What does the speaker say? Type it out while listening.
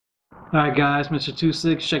Alright guys,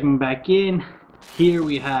 MR.TwoSix checking back in. Here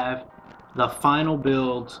we have the final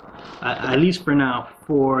build, at least for now,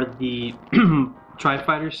 for the Try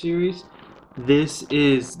Fighter series. This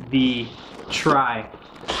is the Try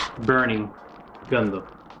Burning Gundam.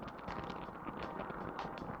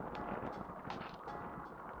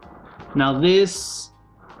 Now this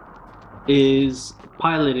is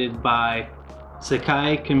piloted by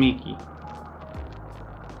Sakai Kamiki,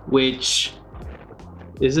 which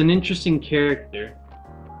is an interesting character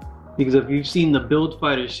because if you've seen the Build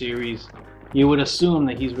Fighter series, you would assume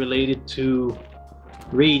that he's related to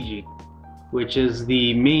Reiji, which is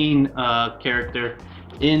the main character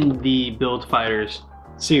in the Build Fighters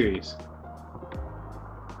series.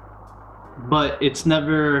 But it's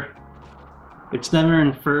never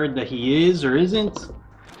inferred that he is or isn't,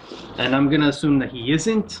 and I'm gonna assume that he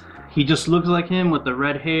isn't. He just looks like him with the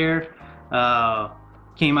red hair,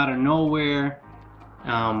 came out of nowhere.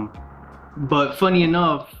 But funny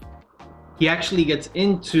enough, he actually gets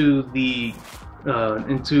into the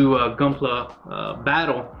gunpla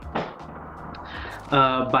battle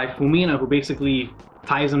by Fumina, who basically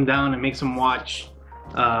ties him down and makes him watch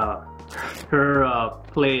her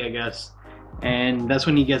play, I guess. And that's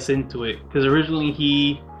when he gets into it, because originally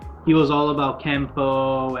he was all about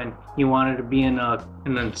Kenpo, and he wanted to be in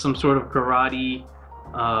some sort of karate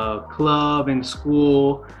club in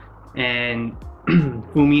school, and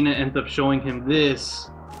Fumina ends up showing him this,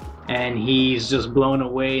 and he's just blown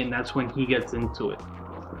away, and that's when he gets into it.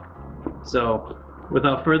 So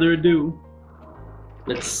without further ado,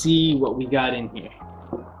 let's see what we got in here.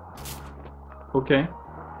 Okay,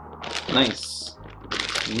 nice.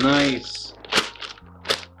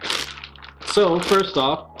 So first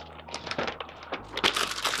off,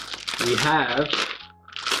 we have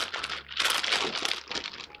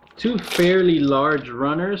two fairly large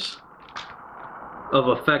runners of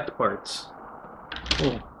effect parts.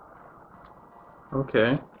 Oh,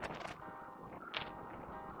 okay.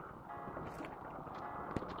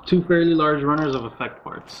 Two fairly large runners of effect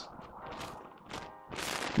parts.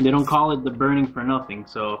 They don't call it the burning for nothing,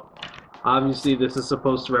 so obviously this is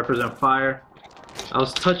supposed to represent fire. I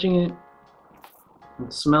was touching it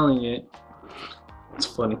and smelling it. It's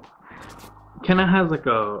funny. It kind of has like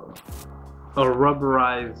a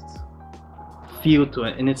rubberized feel to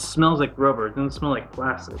it, and it smells like rubber. It doesn't smell like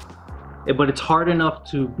plastic, but it's hard enough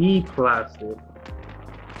to be plastic.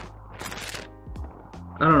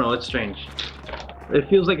 I don't know, it's strange. It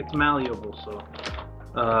feels like it's malleable, so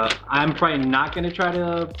I'm probably not gonna try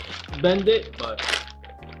to bend it, but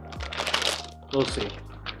we'll see.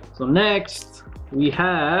 So next we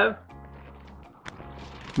have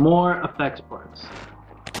more effects parts.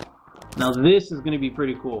 Now this is gonna be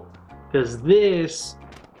pretty cool, because this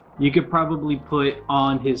you could probably put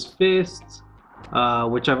on his fists,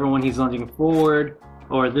 whichever one he's lunging forward,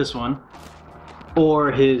 or this one,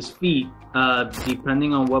 or his feet,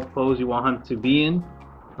 depending on what pose you want him to be in,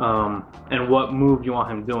 and what move you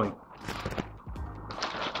want him doing.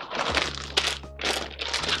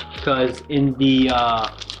 Because in the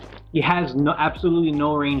he has absolutely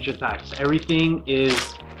no range attacks. Everything is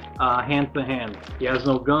hand to hand. He has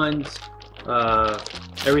no guns.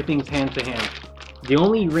 Everything's hand to hand. The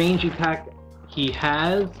only range attack he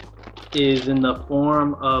has is in the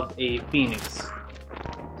form of a phoenix.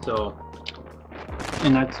 So,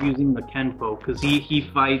 and that's using the Kenpo, because he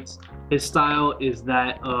fights. His style is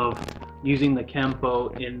that of using the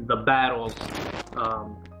Kenpo in the battles,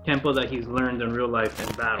 Kenpo that he's learned in real life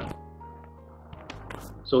in battle.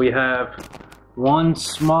 So we have one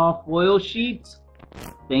small foil sheet.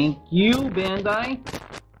 Thank you, Bandai.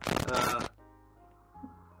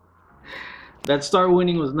 That star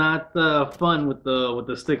winning was not fun with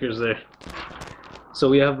the stickers there. So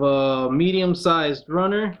we have a medium-sized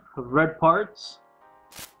runner of red parts,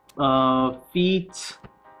 feet,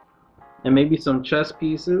 and maybe some chest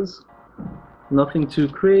pieces. Nothing too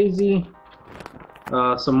crazy.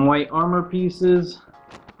 Some white armor pieces.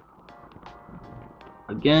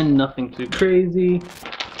 Again, nothing too crazy.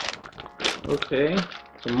 Okay,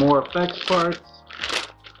 some more effects parts.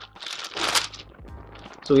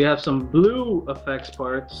 So we have some blue effects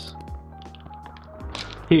parts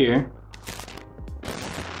here,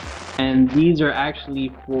 and these are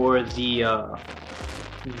actually for the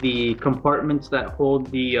compartments that hold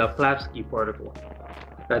the Plavsky particle,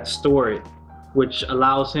 that store it, which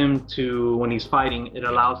allows him to, when he's fighting, it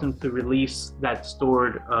allows him to release that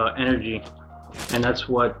stored energy, and that's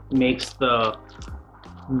what makes the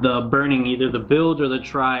burning, either the build or the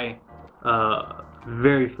try,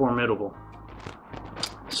 very formidable.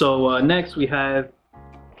 So next we have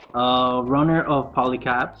a runner of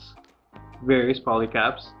polycaps, various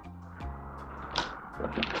polycaps.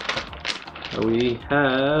 We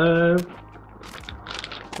have,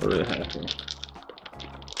 what do we have here?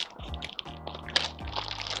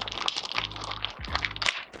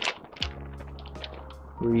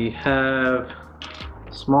 We have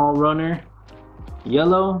small runner,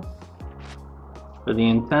 yellow for the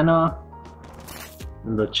antenna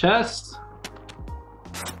and the chest.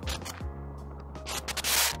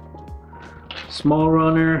 Small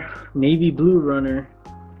runner, navy blue runner.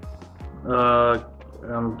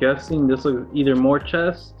 I'm guessing this looks either more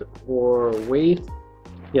chest or waist.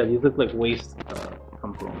 Yeah, these look like waist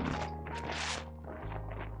components.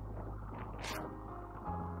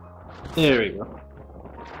 There we go.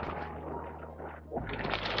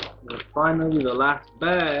 And finally, the last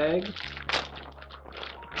bag.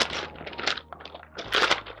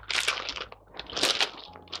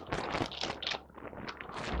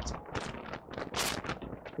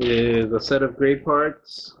 Is a set of gray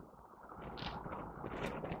parts.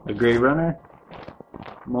 A gray runner,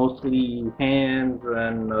 mostly hands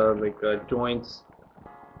and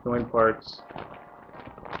joint parts,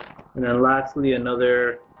 and then lastly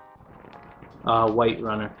another white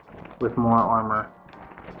runner with more armor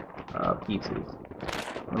pieces.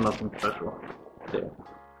 Nothing special there.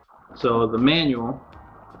 So the manual.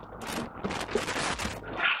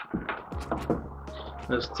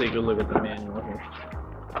 Let's take a look at the manual here.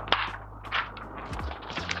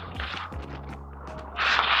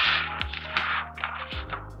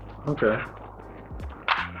 Okay.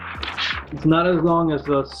 It's not as long as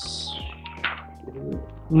the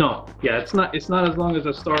it's not as long as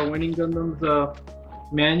the Star Winning Gundam's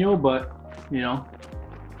manual, but you know,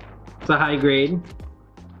 it's a high grade.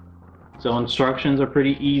 So instructions are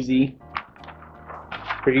pretty easy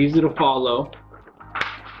to follow.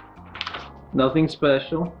 Nothing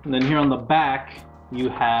special. And then here on the back you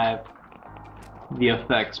have the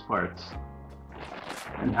effects parts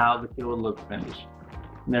and how the kit will look finished.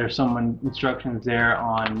 There's some instructions there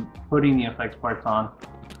on putting the effects parts on,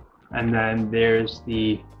 and then there's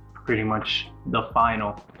the pretty much the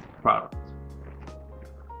final product.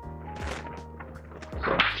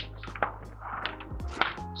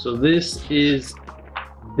 So this is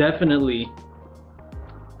definitely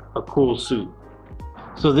a cool suit.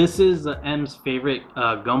 So this is M's favorite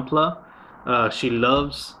gunpla. She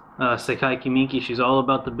loves Sekai Kimiki. She's all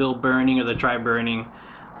about the build burning or the try burning.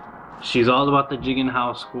 She's all about the Jigen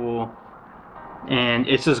House School, and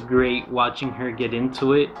it's just great watching her get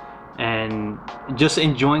into it and just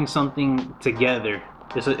enjoying something together.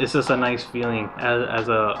 It's just a nice feeling as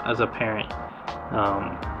a parent.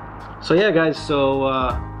 So yeah, guys. So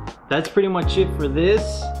that's pretty much it for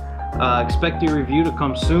this. Expect your review to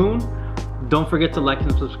come soon. Don't forget to like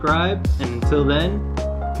and subscribe. And until then,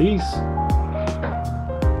 peace.